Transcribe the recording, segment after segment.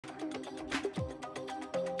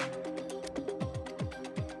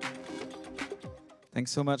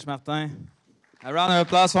Thanks so much, Martin. A round of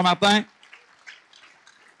applause for Martin.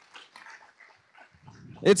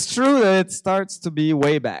 It's true that it starts to be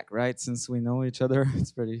way back, right? Since we know each other,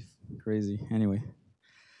 it's pretty crazy. Anyway.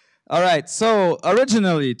 All right. So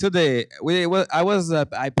originally today,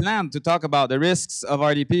 I planned to talk about the risks of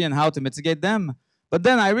RDP and how to mitigate them. But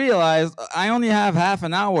then I realized I only have half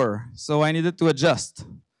an hour, so I needed to adjust.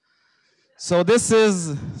 So this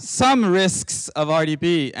is some risks of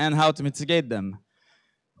RDP and how to mitigate them.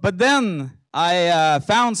 But then I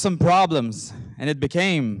found some problems, and it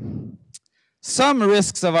became some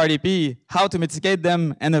risks of RDP, how to mitigate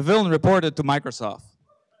them, and a villain reported to Microsoft.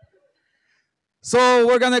 So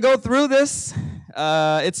we're going to go through this.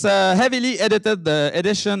 It's a heavily edited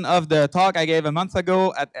edition of the talk I gave a month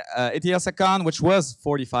ago at ETSCon, which was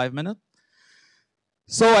 45 minutes.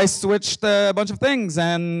 So I switched a bunch of things,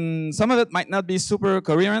 and some of it might not be super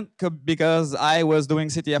coherent because I was doing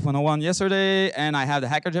CTF 101 yesterday, and I have the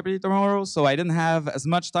Hacker Jeopardy tomorrow, so I didn't have as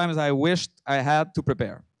much time as I wished I had to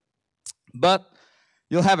prepare. But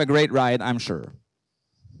you'll have a great ride, I'm sure.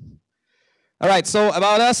 All right, so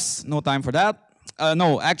about us, no time for that.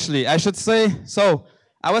 No, actually, I should say, so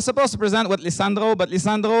I was supposed to present with Lisandro, but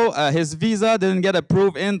Lisandro, his visa didn't get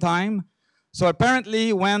approved in time. So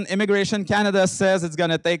apparently, when Immigration Canada says it's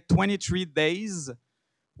gonna take 23 days,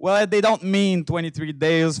 well, they don't mean 23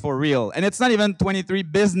 days for real. And it's not even 23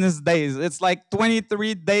 business days. It's like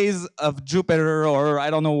 23 days of Jupiter or I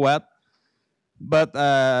don't know what. But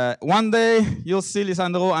one day, you'll see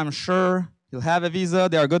Lisandro, I'm sure. He'll have a visa.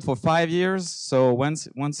 They are good for 5 years. So once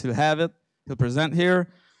he'll have it, he'll present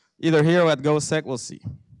here. Either here or at GoSec, we'll see.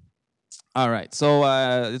 All right, so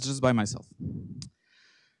it's just by myself.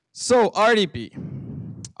 So RDP.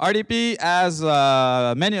 RDP, as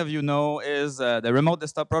many of you know, is the remote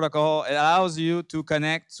desktop protocol. It allows you to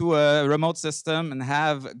connect to a remote system and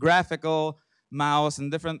have graphical mouse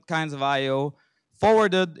and different kinds of I/O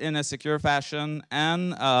forwarded in a secure fashion.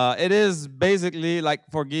 And it is basically, like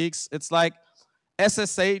for geeks, it's like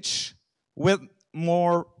SSH with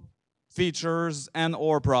more features and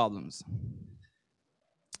or problems.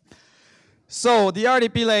 So the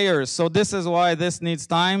RDP layers, so this is why this needs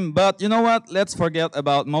time, but you know what, let's forget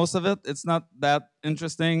about most of it. It's not that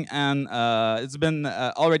interesting, and it's been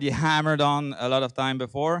already hammered on a lot of time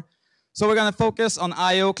before. So we're gonna focus on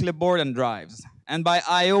I/O, clipboard, and drives. And by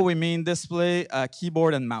I/O, we mean display,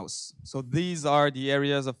 keyboard, and mouse. So these are the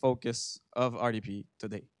areas of focus of RDP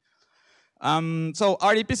today. So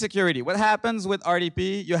RDP security, what happens with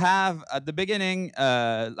RDP? You have at the beginning,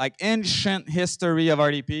 like ancient history of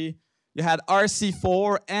RDP, you had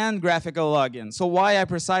RC4 and graphical login. So why I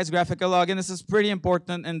precise graphical login? This is pretty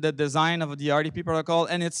important in the design of the RDP protocol,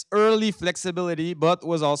 and its early flexibility, but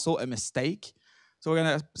was also a mistake. So we're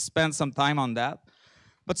gonna spend some time on that.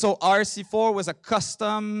 But so RC4 was a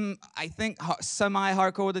custom, I think,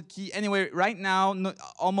 semi-hard-coded key. Anyway, right now,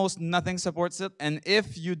 almost nothing supports it. And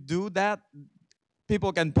if you do that,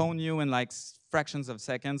 people can pwn you in like fractions of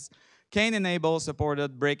seconds. Kane Enable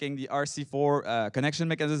supported breaking the RC4 connection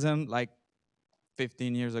mechanism like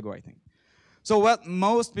 15 years ago, I think. So what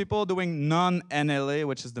most people doing non-NLA,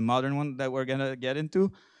 which is the modern one that we're gonna get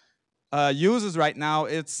into, uses right now,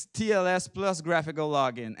 it's TLS plus graphical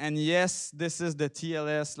login. And yes, this is the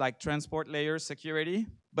TLS like transport layer security,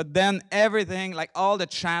 but then everything, like all the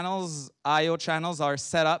channels, I/O channels are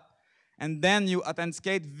set up, and then you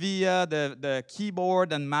authenticate via the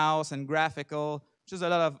keyboard and mouse and graphical, which is a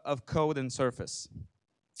lot of code and surface.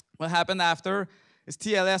 What happened after is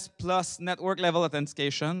TLS plus network level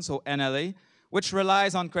authentication, so NLA, which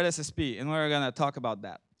relies on CredSSP, and we're gonna talk about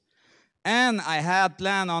that. And I had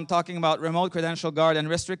planned on talking about remote credential guard and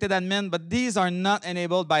restricted admin, but these are not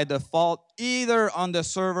enabled by default either on the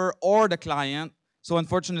server or the client. So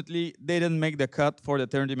unfortunately, they didn't make the cut for the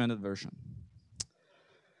 30-minute version.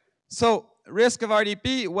 So risk of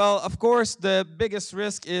RDP, well, of course, the biggest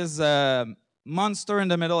risk is monster in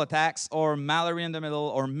the middle attacks, or Mallory in the middle,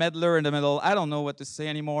 or meddler in the middle. I don't know what to say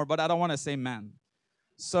anymore, but I don't want to say man.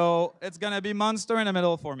 So it's gonna be monster in the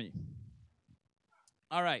middle for me.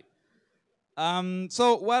 All right.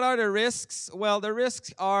 So what are the risks? Well, the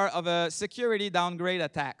risks are of a security downgrade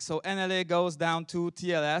attack. So NLA goes down to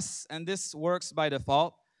TLS, and this works by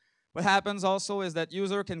default. What happens also is that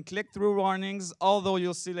user can click through warnings, although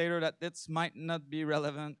you'll see later that this might not be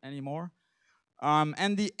relevant anymore.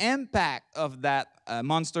 And the impact of that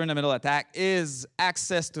monster in the middle attack is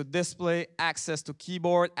access to display, access to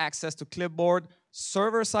keyboard, access to clipboard,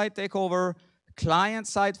 server-side takeover,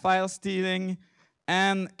 client-side file stealing,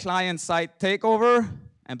 and client-side takeover,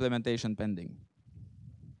 implementation pending.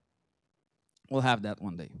 We'll have that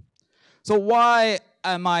one day. So why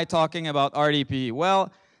am I talking about RDP?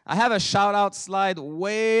 Well, I have a shout out slide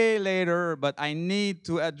way later, but I need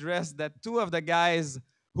to address that two of the guys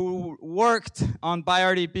who worked on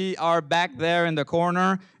PyRDP are back there in the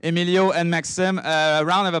corner, Emilio and Maxime. A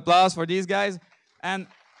round of applause for these guys. And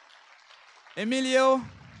Emilio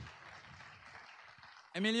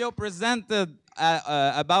presented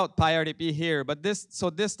about PyRDP here, but this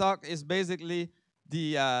talk is basically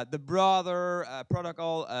the broader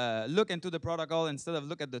protocol, look into the protocol instead of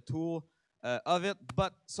look at the tool of it.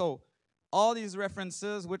 But so all these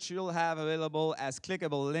references, which you'll have available as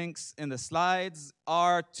clickable links in the slides,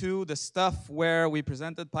 are to the stuff where we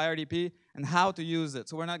presented PyRDP and how to use it.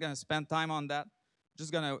 So we're not going to spend time on that.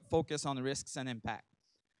 Just going to focus on risks and impact.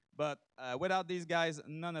 But without these guys,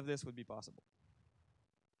 none of this would be possible.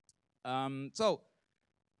 So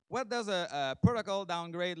what does a protocol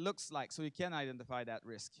downgrade looks like so you can identify that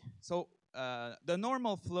risk? So the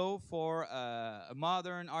normal flow for a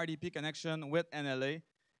modern RDP connection with NLA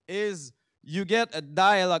is you get a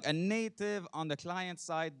dialog, a native on the client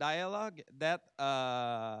side dialog that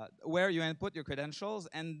where you input your credentials,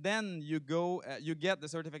 and then you go you get the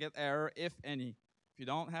certificate error, if any. If you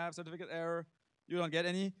don't have certificate error, you don't get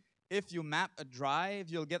any. If you map a drive,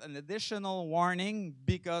 you'll get an additional warning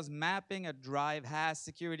because mapping a drive has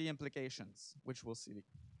security implications, which we'll see.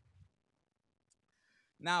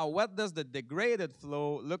 Now, what does the degraded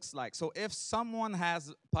flow looks like? So if someone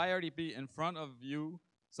has PyRDP in front of you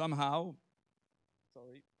somehow,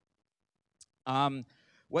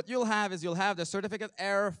 what you'll have is you'll have the certificate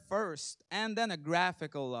error first and then a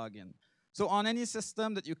graphical login. So on any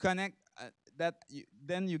system that you connect,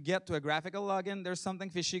 then you get to a graphical login, there's something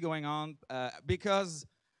fishy going on because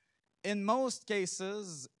in most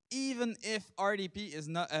cases, even if RDP is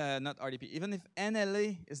not RDP, even if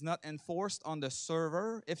NLA is not enforced on the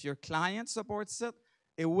server, if your client supports it,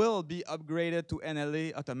 it will be upgraded to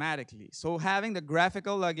NLA automatically. So having the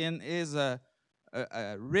graphical login is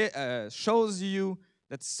shows you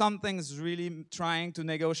that something's really trying to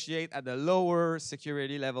negotiate at the lower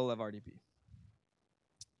security level of RDP.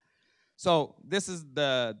 So this is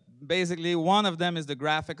basically one of them is the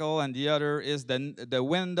graphical and the other is the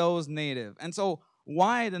Windows native. And so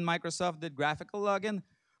why did Microsoft did graphical login?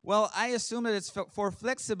 Well, I assume that it's for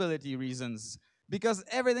flexibility reasons because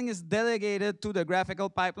everything is delegated to the graphical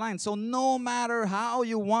pipeline. So no matter how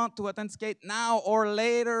you want to authenticate now or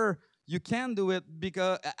later, you can do it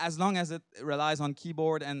because as long as it relies on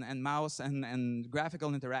keyboard and mouse and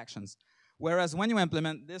graphical interactions. Whereas when you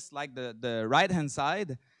implement this like the right-hand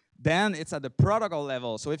side, then it's at the protocol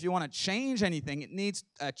level. So if you want to change anything, it needs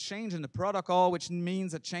a change in the protocol, which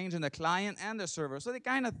means a change in the client and the server. So they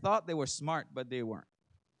kind of thought they were smart, but they weren't.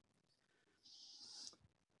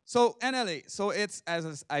 So NLA, so it's,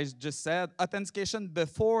 as I just said, authentication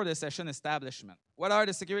before the session establishment. What are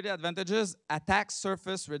the security advantages? Attack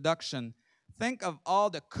surface reduction. Think of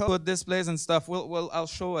all the code displays and stuff. I'll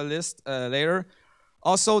show a list later.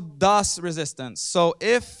 Also, DOS resistance. So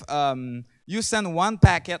if you send one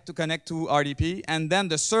packet to connect to RDP, and then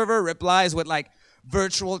the server replies with like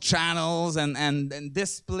virtual channels and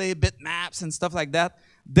display bitmaps and stuff like that,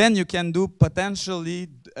 then you can potentially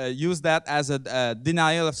use that as a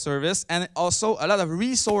denial of service. And also, a lot of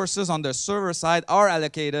resources on the server side are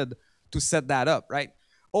allocated to set that up, right?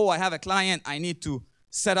 Oh, I have a client, I need to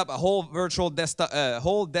set up a whole virtual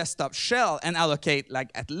desktop shell and allocate like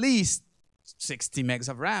at least 60 megs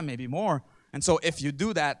of RAM, maybe more. And so if you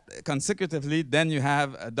do that consecutively, then you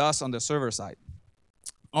have a DOS on the server side.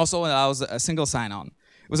 Also allows a single sign-on.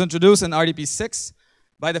 It was introduced in RDP 6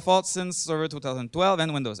 by default since Server 2012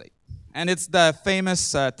 and Windows 8. And it's the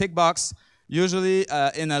famous tick box, usually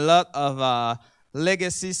in a lot of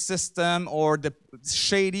legacy system or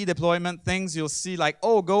shady deployment things, you'll see like,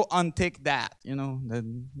 oh, go untick that. You know,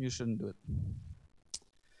 then you shouldn't do it.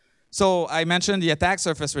 So I mentioned the attack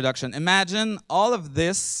surface reduction. Imagine all of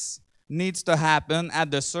this needs to happen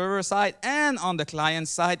at the server side and on the client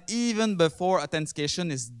side even before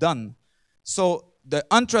authentication is done. So the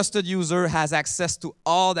untrusted user has access to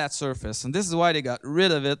all that surface. And this is why they got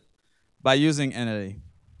rid of it by using NLA.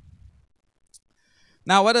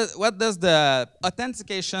 Now, what does the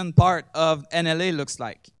authentication part of NLA looks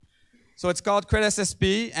like? So it's called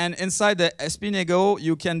CredSSP, and inside the SPNego,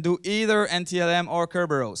 you can do either NTLM or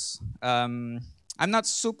Kerberos. I'm not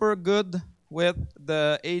super good with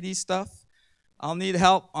the AD stuff. I'll need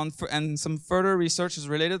help and some further research is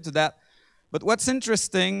related to that. But what's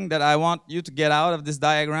interesting that I want you to get out of this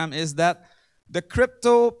diagram is that the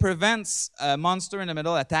crypto prevents a monster in the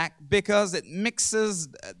middle attack because it mixes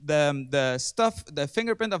the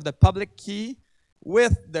fingerprint of the public key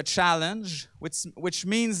with the challenge, which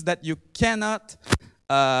means that you cannot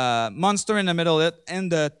monster in the middle it in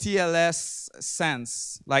the TLS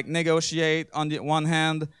sense, like negotiate on the one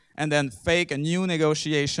hand and then fake a new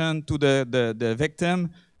negotiation to the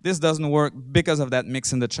victim. This doesn't work because of that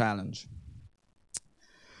mix in the challenge.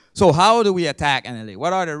 So how do we attack NLA?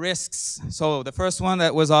 What are the risks? So the first one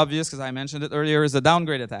that was obvious, because I mentioned it earlier, is the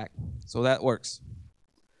downgrade attack. So that works.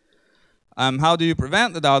 How do you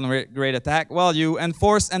prevent the downgrade attack? Well, you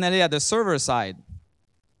enforce NLA at the server side,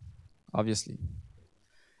 obviously.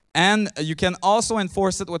 And you can also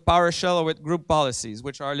enforce it with PowerShell or with group policies,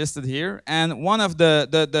 which are listed here. And one of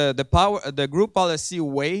the group policy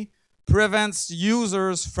way prevents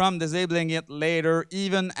users from disabling it later,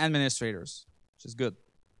 even administrators, which is good.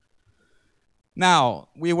 Now,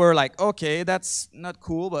 we were like, okay, that's not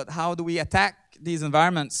cool, but how do we attack these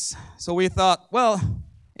environments? So we thought, well,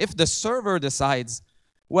 if the server decides,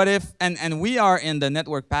 what if, and we are in the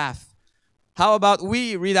network path, how about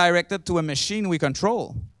we redirect it to a machine we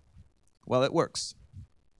control? Well, it works.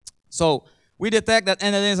 So we detect that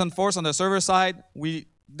NLA is enforced on the server side. We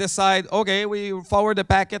decide, okay, we forward the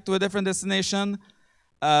packet to a different destination,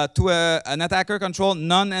 to an attacker-controlled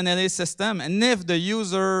non-NLA system. And if the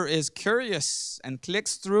user is curious and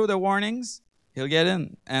clicks through the warnings, he'll get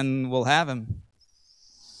in and we'll have him.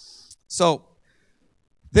 So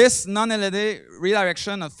this non-NLA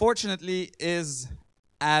redirection, unfortunately, is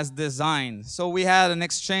as designed. So we had an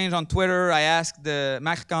exchange on Twitter. I asked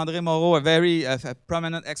Marc-André Moreau, a very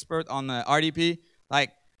prominent expert on RDP,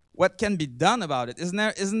 like, what can be done about it?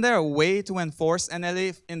 Isn't there a way to enforce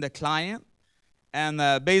NLA in the client?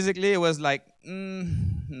 And basically, it was like,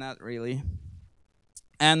 not really.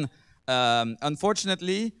 And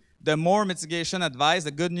unfortunately, the more mitigation advice,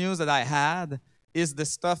 the good news that I had is the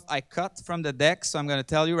stuff I cut from the deck. So I'm going to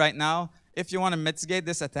tell you right now, if you want to mitigate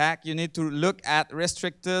this attack, you need to look at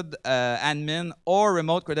restricted admin or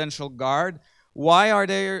remote credential guard. Why are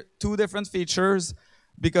there two different features?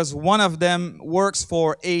 Because one of them works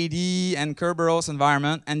for AD and Kerberos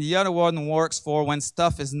environment, and the other one works for when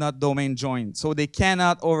stuff is not domain joined. So they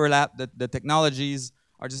cannot overlap. The technologies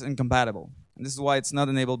are just incompatible. And this is why it's not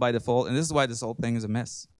enabled by default, and this is why this whole thing is a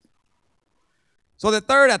mess. So the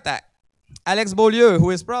third attack, Alex Beaulieu,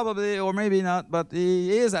 who is probably, or maybe not, but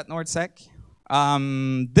he is at NorthSec,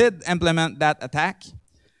 did implement that attack.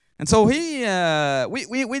 And so we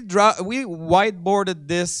whiteboarded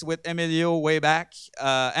this with Emilio way back,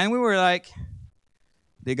 and we were like,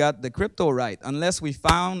 they got the crypto right. Unless we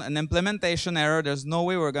found an implementation error, there's no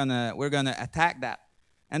way we're gonna attack that.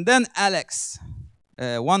 And then Alex,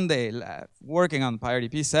 one day working on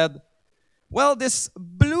PyRDP, said, well, this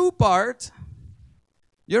blue part,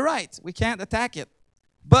 you're right, we can't attack it.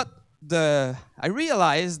 But I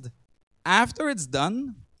realized after it's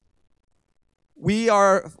done, we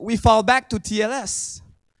fall back to TLS.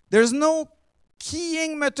 There's no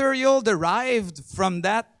keying material derived from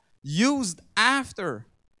that used after,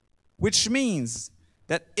 which means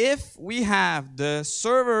that if we have the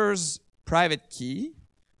server's private key,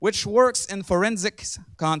 which works in forensics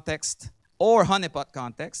context or honeypot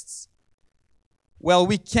contexts, well,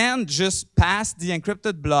 we can just pass the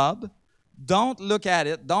encrypted blob, don't look at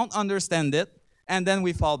it, don't understand it, and then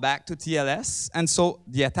we fall back to TLS, and so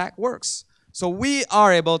the attack works. So we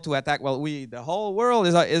are able to attack, well, the whole world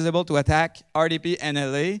is able to attack RDP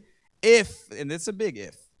NLA if, and it's a big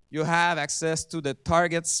if, you have access to the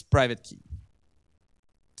target's private key.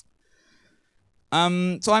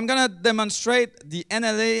 So I'm gonna demonstrate the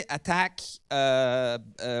NLA attack,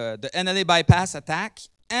 the NLA bypass attack.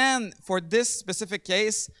 And for this specific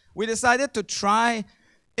case, we decided to try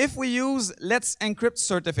if we use Let's Encrypt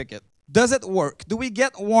certificate. Does it work? Do we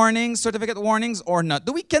get warnings, certificate warnings, or not?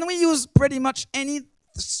 Can we use pretty much any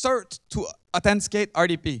cert to authenticate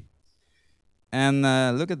RDP? And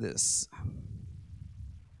look at this.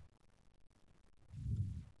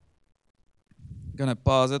 Gonna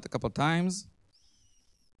pause it a couple times.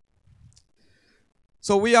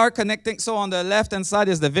 So we are connecting. So on the left-hand side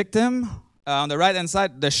is the victim. On the right-hand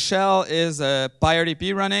side, the shell is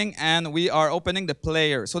PyRDP running, and we are opening the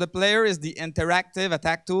player. So the player is the interactive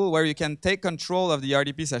attack tool where you can take control of the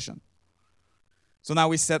RDP session. So now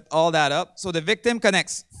we set all that up. So the victim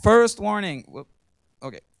connects. First warning.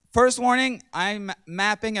 Okay. First warning, I'm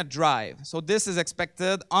mapping a drive. So this is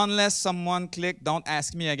expected unless someone click, don't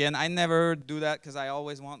ask me again. I never do that because I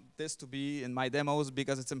always want this to be in my demos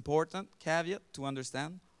because it's important, caveat, to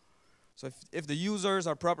understand. So if the users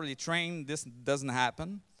are properly trained, this doesn't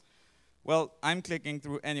happen. Well, I'm clicking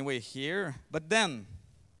through anyway here, but then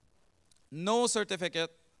no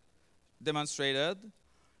certificate demonstrated.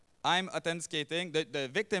 I'm authenticating, the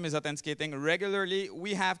victim is authenticating regularly.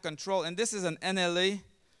 We have control, and this is an NLA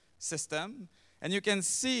system. And you can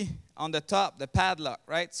see on the top the padlock,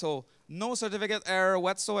 right? So no certificate error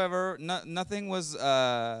whatsoever. Nothing was,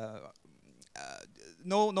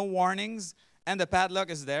 no warnings, and the padlock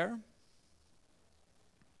is there.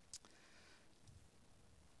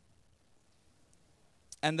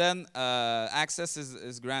 And then access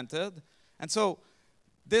is granted. And so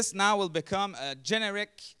this now will become a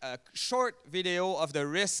generic short video of the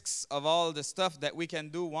risks of all the stuff that we can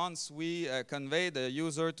do once we convey the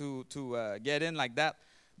user to get in like that.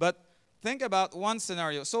 But think about one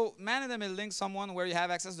scenario. So man-in-the-middling someone where you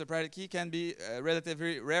have access to the private key can be a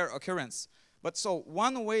relatively rare occurrence. But so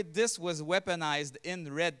one way this was weaponized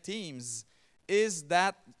in red teams is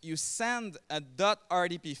that you send a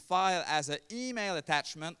 .rdp file as an email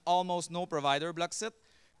attachment. Almost no provider blocks it.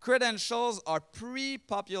 Credentials are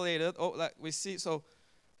pre-populated. Oh, like we see. So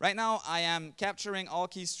right now, I am capturing all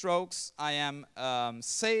keystrokes. I am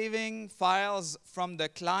saving files from the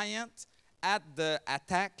client at the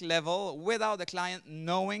attack level without the client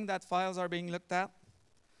knowing that files are being looked at.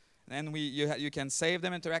 And you can save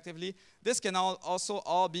them interactively. This can also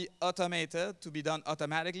all be automated to be done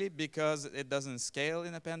automatically because it doesn't scale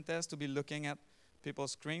in a pen test to be looking at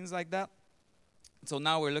people's screens like that. So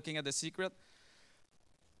now we're looking at the secret.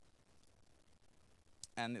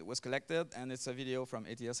 And it was collected, and it's a video from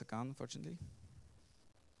ATS account, unfortunately.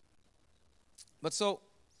 But so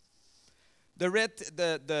the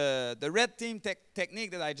red team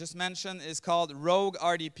technique that I just mentioned is called rogue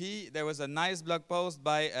RDP. There was a nice blog post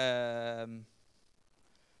by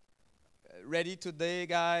Ready Today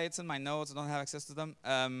guy. It's in my notes. I don't have access to them.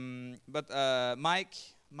 But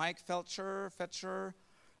Mike Fetcher,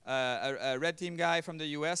 a red team guy from the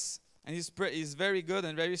US. And he's very good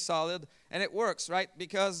and very solid, and it works, right?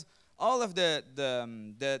 Because all of the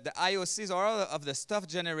IOCs or all of the stuff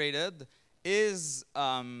generated is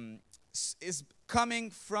coming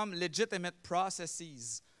from legitimate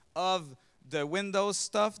processes of the Windows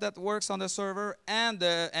stuff that works on the server and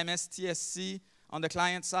the MSTSC on the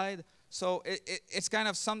client side. So it's kind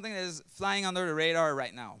of something that is flying under the radar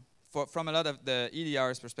right now from a lot of the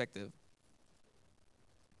EDR's perspective.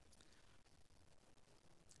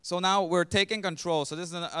 So now we're taking control. So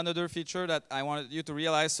this is another feature that I wanted you to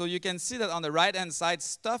realize. So you can see that on the right-hand side,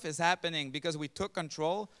 stuff is happening because we took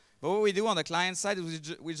control. But what we do on the client side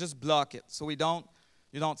is we just block it. So you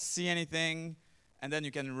don't see anything, and then you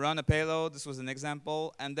can run a payload. This was an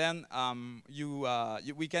example. And then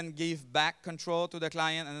we can give back control to the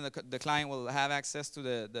client, and then the client will have access to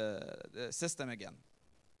the system again.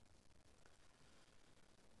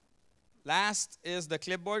 Last is the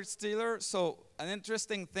clipboard stealer. So an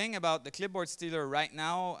interesting thing about the clipboard stealer right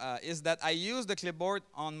now is that I use the clipboard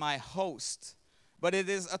on my host, but it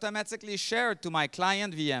is automatically shared to my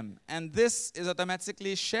client VM. And this is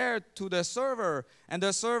automatically shared to the server. And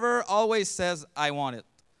the server always says, I want it.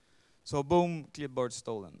 So boom, clipboard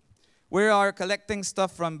stolen. We are collecting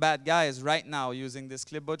stuff from bad guys right now using this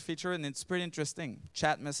clipboard feature, and it's pretty interesting.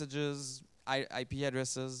 Chat messages, IP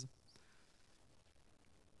addresses.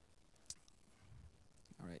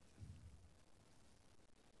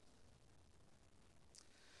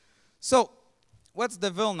 So, what's the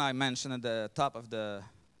vuln I mentioned at the top of the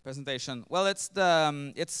presentation? Well, it's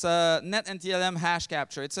net NTLM hash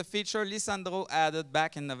capture. It's a feature Lisandro added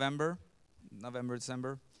back in November,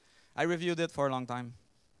 December. I reviewed it for a long time.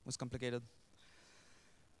 It was complicated.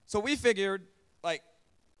 So we figured, like,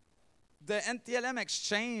 the NTLM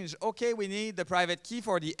exchange, okay, we need the private key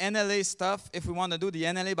for the NLA stuff if we want to do the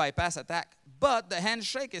NLA bypass attack, but the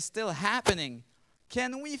handshake is still happening.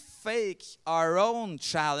 Can we fake our own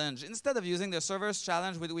challenge? Instead of using the server's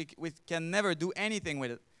challenge, we can never do anything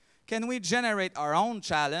with it. Can we generate our own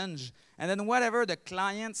challenge, and then whatever the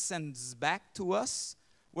client sends back to us,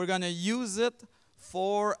 we're going to use it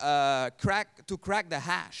for to crack the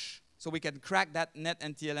hash. So we can crack that net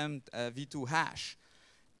NTLM v2 hash.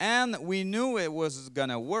 And we knew it was going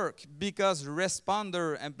to work because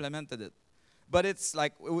Responder implemented it. But it's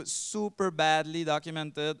like, it was super badly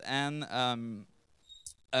documented, and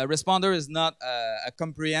Responder is not a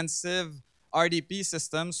comprehensive RDP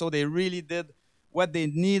system, so they really did what they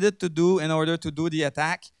needed to do in order to do the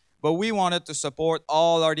attack. But we wanted to support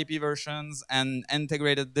all RDP versions and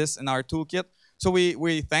integrated this in our toolkit. So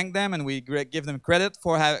we thank them and we give them credit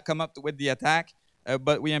for having come up with the attack,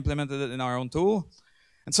 but we implemented it in our own tool.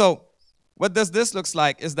 And so what this looks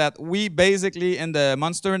like is that we basically, in the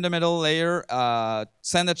monster in the middle layer,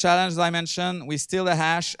 send a challenge, as I mentioned. We steal the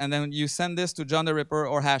hash, and then you send this to John the Ripper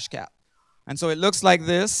or Hashcat. And so it looks like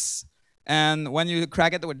this. And when you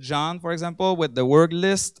crack it with John, for example, with the word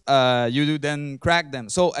list, you do then crack them.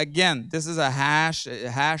 So again, this is a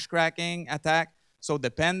hash cracking attack. So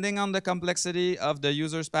depending on the complexity of the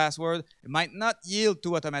user's password, it might not yield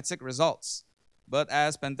two automatic results. But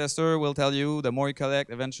as pentester will tell you, the more you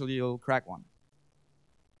collect, eventually you'll crack one.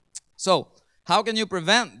 So how can you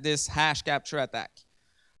prevent this hash capture attack?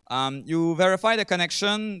 You verify the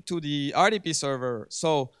connection to the RDP server.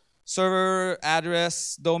 So server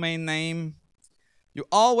address, domain name. You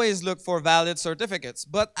always look for valid certificates.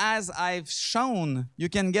 But as I've shown, you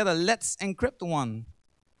can get a Let's Encrypt one.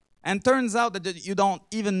 And turns out that you don't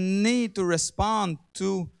even need to respond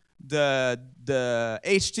to the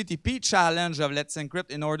HTTP challenge of Let's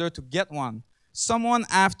Encrypt in order to get one. Someone,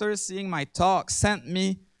 after seeing my talk, sent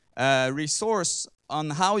me a resource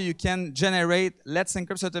on how you can generate Let's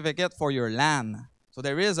Encrypt certificate for your LAN. So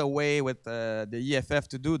there is a way with the EFF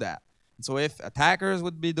to do that. So if attackers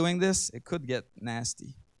would be doing this, it could get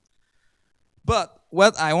nasty. But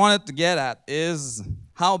what I wanted to get at is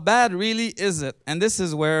how bad really is it? And this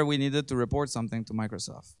is where we needed to report something to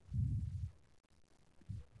Microsoft.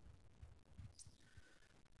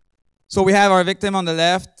 So we have our victim on the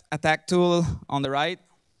left, attack tool on the right,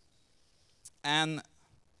 and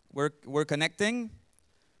we're connecting.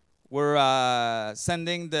 We're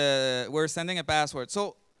sending a password.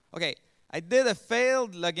 So okay, I did a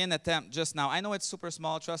failed login attempt just now. I know it's super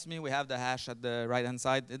small. Trust me, we have the hash at the right-hand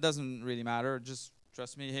side. It doesn't really matter. Just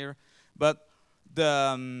trust me here. But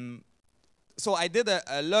so I did a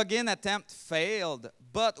login attempt, failed,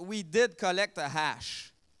 but we did collect a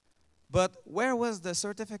hash. But where was the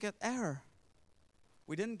certificate error?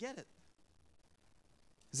 We didn't get it.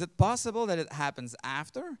 Is it possible that it happens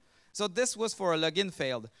after? So this was for a login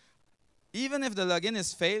failed. Even if the login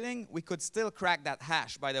is failing, we could still crack that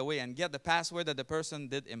hash, by the way, and get the password that the person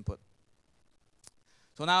did input.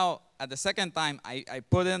 So now, at the second time, I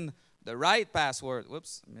put in the right password.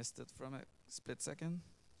 Whoops, missed it from a split second.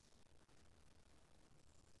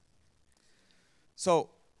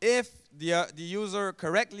 So if the user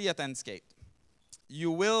correctly authenticates,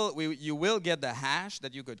 you will get the hash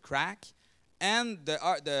that you could crack, and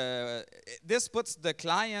this puts the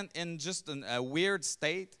client in just a weird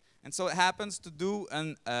state. And so it happens to do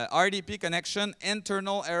an RDP connection,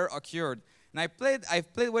 internal error occurred. And I've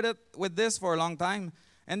played with this for a long time.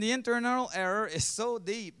 And the internal error is so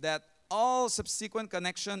deep that all subsequent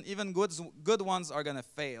connection, even good ones, are going to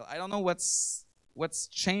fail. I don't know what's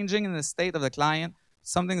changing in the state of the client.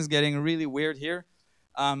 Something's getting really weird here.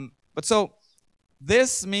 But so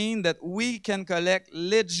this means that we can collect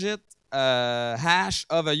legit hash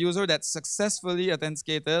of a user that's successfully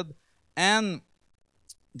authenticated, and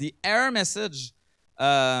the error message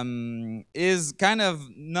is kind of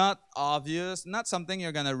not obvious, not something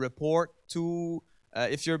you're going to report to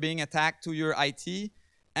if you're being attacked to your IT,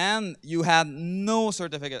 and you had no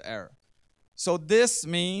certificate error. So this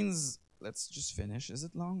means, let's just finish. Is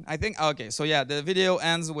it long? I think, okay, so yeah, the video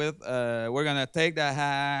ends with, we're going to take the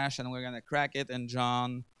hash and we're going to crack it in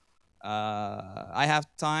John. I have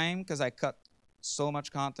time because I cut so much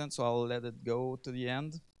content, so I'll let it go to the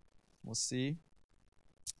end. We'll see.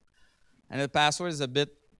 And the password is a bit,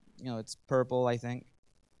 it's purple, I think.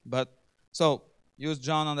 But, so, use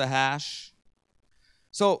John on the hash.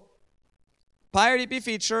 So, PyRDP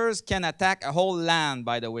features can attack a whole LAN,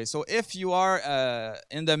 by the way. So, if you are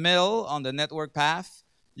in the middle on the network path,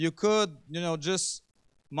 you could, just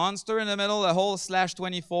monster in the middle a whole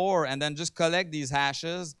 /24 and then just collect these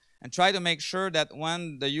hashes and try to make sure that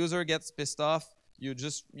when the user gets pissed off, you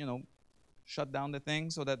just, shut down the thing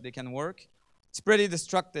so that they can work. It's pretty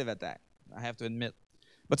destructive attack, I have to admit.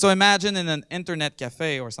 But so imagine in an internet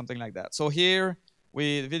cafe or something like that. So here,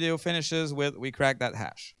 the video finishes with, we crack that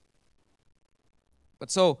hash. But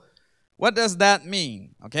so, what does that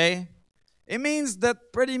mean, okay? It means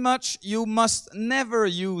that pretty much you must never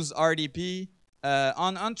use RDP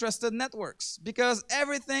on untrusted networks, because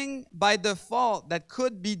everything by default that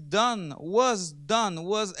could be done, was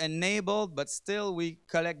enabled, but still we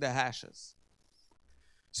collect the hashes.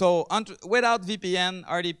 So without VPN,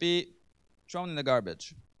 RDP, thrown in the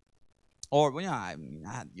garbage. Or, I mean,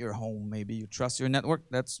 at your home, maybe you trust your network,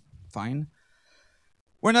 that's fine.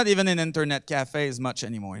 We're not even in internet cafes much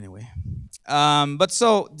anymore anyway. But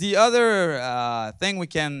so the other thing we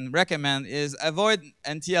can recommend is avoid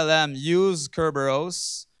NTLM, use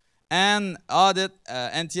Kerberos, and audit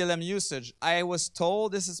NTLM usage. I was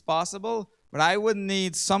told this is possible, but I would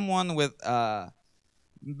need someone with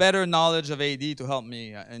better knowledge of AD to help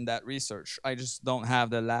me in that research. I just don't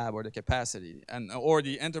have the lab or the capacity or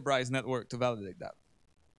the enterprise network to validate that.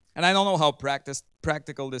 And I don't know how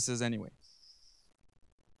practical this is anyway.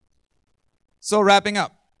 So wrapping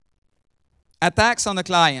up. Attacks on the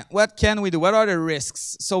client. What can we do? What are the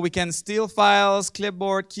risks? So we can steal files,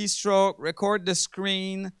 clipboard, keystroke, record the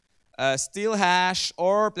screen, steal hash,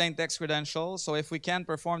 or plain text credentials. So if we can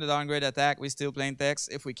perform the downgrade attack, we steal plain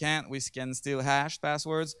text. If we can't, we can steal hash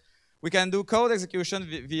passwords. We can do code execution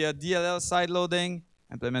via DLL sideloading,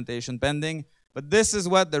 implementation pending. But this is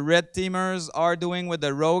what the red teamers are doing with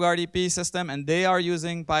the rogue RDP system, and they are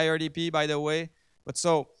using PyRDP, by the way. But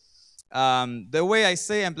so the way I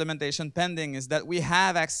say implementation pending is that we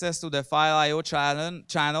have access to the file IO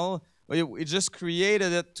channel. We just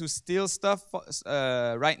created it to steal stuff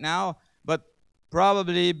right now, but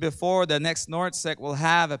probably before the next NSEC we'll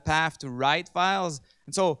have a path to write files.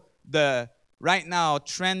 And so the right now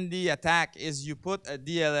trendy attack is you put a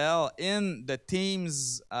DLL in the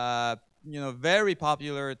Teams, very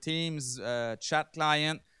popular Teams chat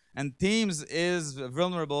client. And Teams is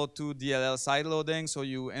vulnerable to DLL sideloading, so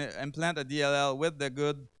you implant a DLL with the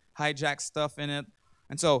good hijack stuff in it.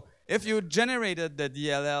 And so if you generated the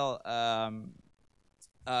DLL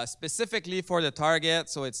specifically for the target,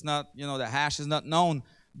 so it's not, the hash is not known,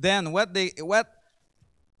 then what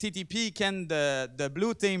TTP can the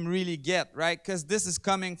blue team really get, right? Because this is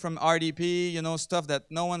coming from RDP, stuff that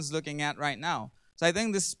no one's looking at right now. So I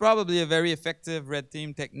think this is probably a very effective red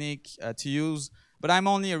team technique to use. But I'm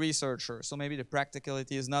only a researcher, so maybe the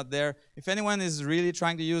practicality is not there. If anyone is really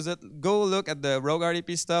trying to use it, go look at the rogue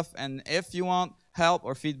RDP stuff, and if you want help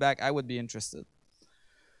or feedback, I would be interested.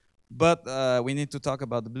 But we need to talk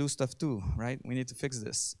about the blue stuff too, right? We need to fix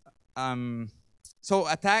this. So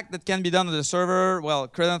attack that can be done on the server, well,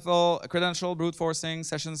 credential brute forcing,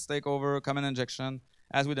 sessions takeover, command injection,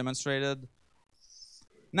 as we demonstrated.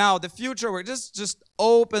 Now, the future, we're just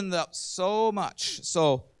opened up so much.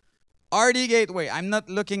 So RD gateway, I'm not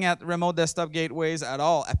looking at remote desktop gateways at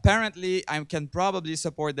all. Apparently, I can probably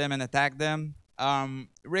support them and attack them. I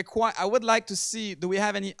would like to see, do we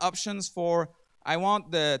have any options for, I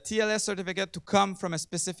want the TLS certificate to come from a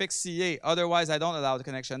specific CA, otherwise I don't allow the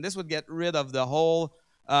connection. This would get rid of the whole,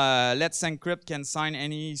 let's encrypt can sign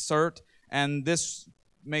any cert, and this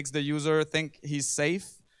makes the user think he's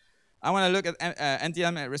safe. I want to look at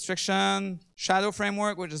NTM restriction, shadow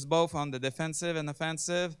framework, which is both on the defensive and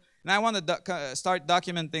offensive. And I want to start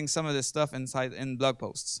documenting some of this stuff in blog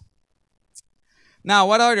posts. Now,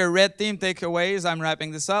 what are the red team takeaways? I'm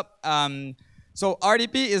wrapping this up. So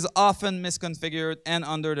RDP is often misconfigured and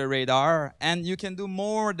under the radar, and you can do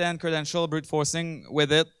more than credential brute forcing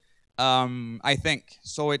with it, I think.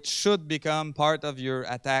 So it should become part of your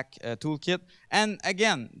attack toolkit. And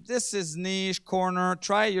again, this is niche, corner.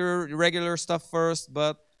 Try your regular stuff first,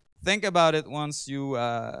 but think about it once you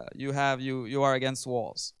are against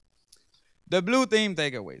walls. The blue team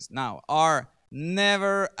takeaways now are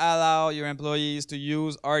never allow your employees to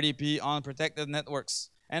use RDP on protected networks.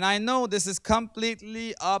 And I know this is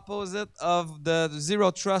completely opposite of the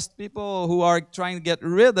zero trust people who are trying to get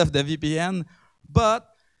rid of the VPN, but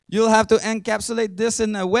you'll have to encapsulate this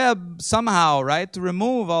in a web somehow, right, to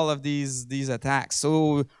remove all of these attacks.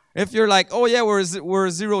 So if you're like, oh yeah, we're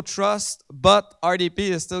zero trust, but RDP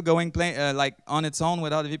is still going like on its own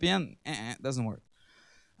without a VPN, it doesn't work.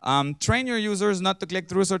 Train your users not to click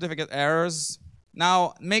through certificate errors.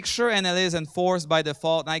 Now, make sure NLA is enforced by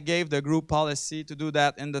default. And I gave the group policy to do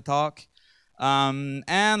that in the talk.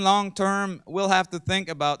 And long term, we'll have to think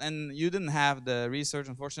about, and you didn't have the research,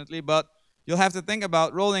 unfortunately, but you'll have to think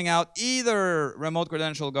about rolling out either remote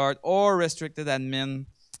credential guard or restricted admin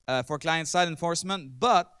for client-side enforcement.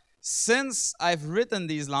 But since I've written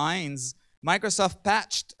these lines, Microsoft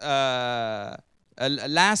patched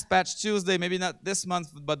last patch Tuesday, maybe not this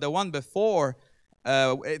month, but the one before,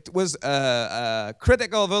 it was a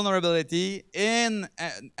critical vulnerability in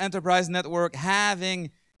enterprise network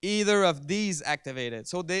having either of these activated.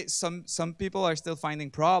 So some people are still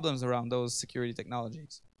finding problems around those security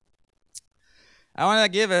technologies. I want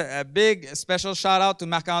to give a big special shout out to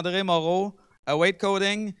Marc-André Moreau, Await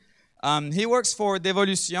Coding. He works for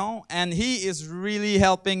Devolution, and he is really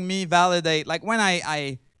helping me validate. Like when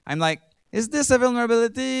I'm like, is this a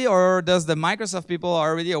vulnerability, or does the Microsoft people are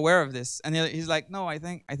already aware of this? And he's like, no, I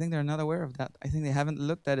think they're not aware of that. I think they haven't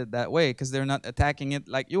looked at it that way because they're not attacking it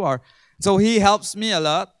like you are. So he helps me a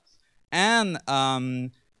lot, and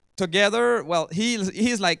together, well,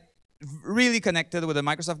 he's like really connected with the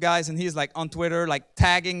Microsoft guys, and he's like on Twitter, like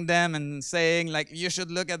tagging them and saying like, you should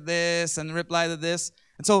look at this and reply to this.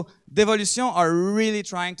 And so Devolution are really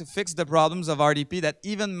trying to fix the problems of RDP that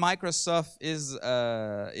even Microsoft is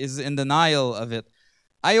in denial of it.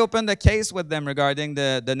 I opened a case with them regarding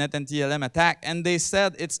the NetNTLM attack, and they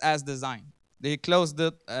said it's as designed. They closed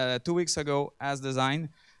it 2 weeks ago as designed.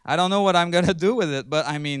 I don't know what I'm going to do with it, but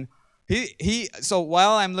I mean, So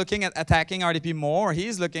while I'm looking at attacking RDP more,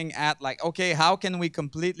 he's looking at like, okay, how can we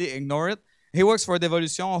completely ignore it? He works for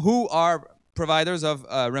Devolution, who are providers of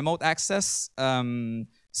remote access,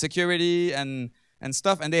 security, and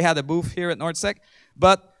stuff, and they had a booth here at NorthSec.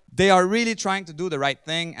 But they are really trying to do the right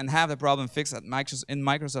thing and have the problem fixed at in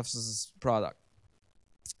Microsoft's product.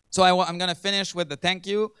 So I'm going to finish with the thank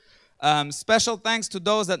you. Special thanks to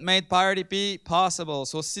those that made PyRDP possible.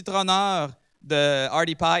 So Citroneur, the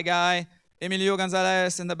RDPy guy, Emilio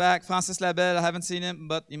Gonzalez in the back, Francis Labelle, I haven't seen him,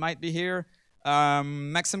 but he might be here.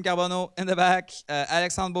 Maxime Carbonneau in the back,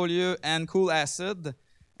 Alexandre Beaulieu, and Cool Acid.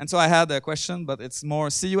 And so I had a question, but it's more,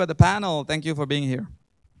 see you at the panel. Thank you for being here.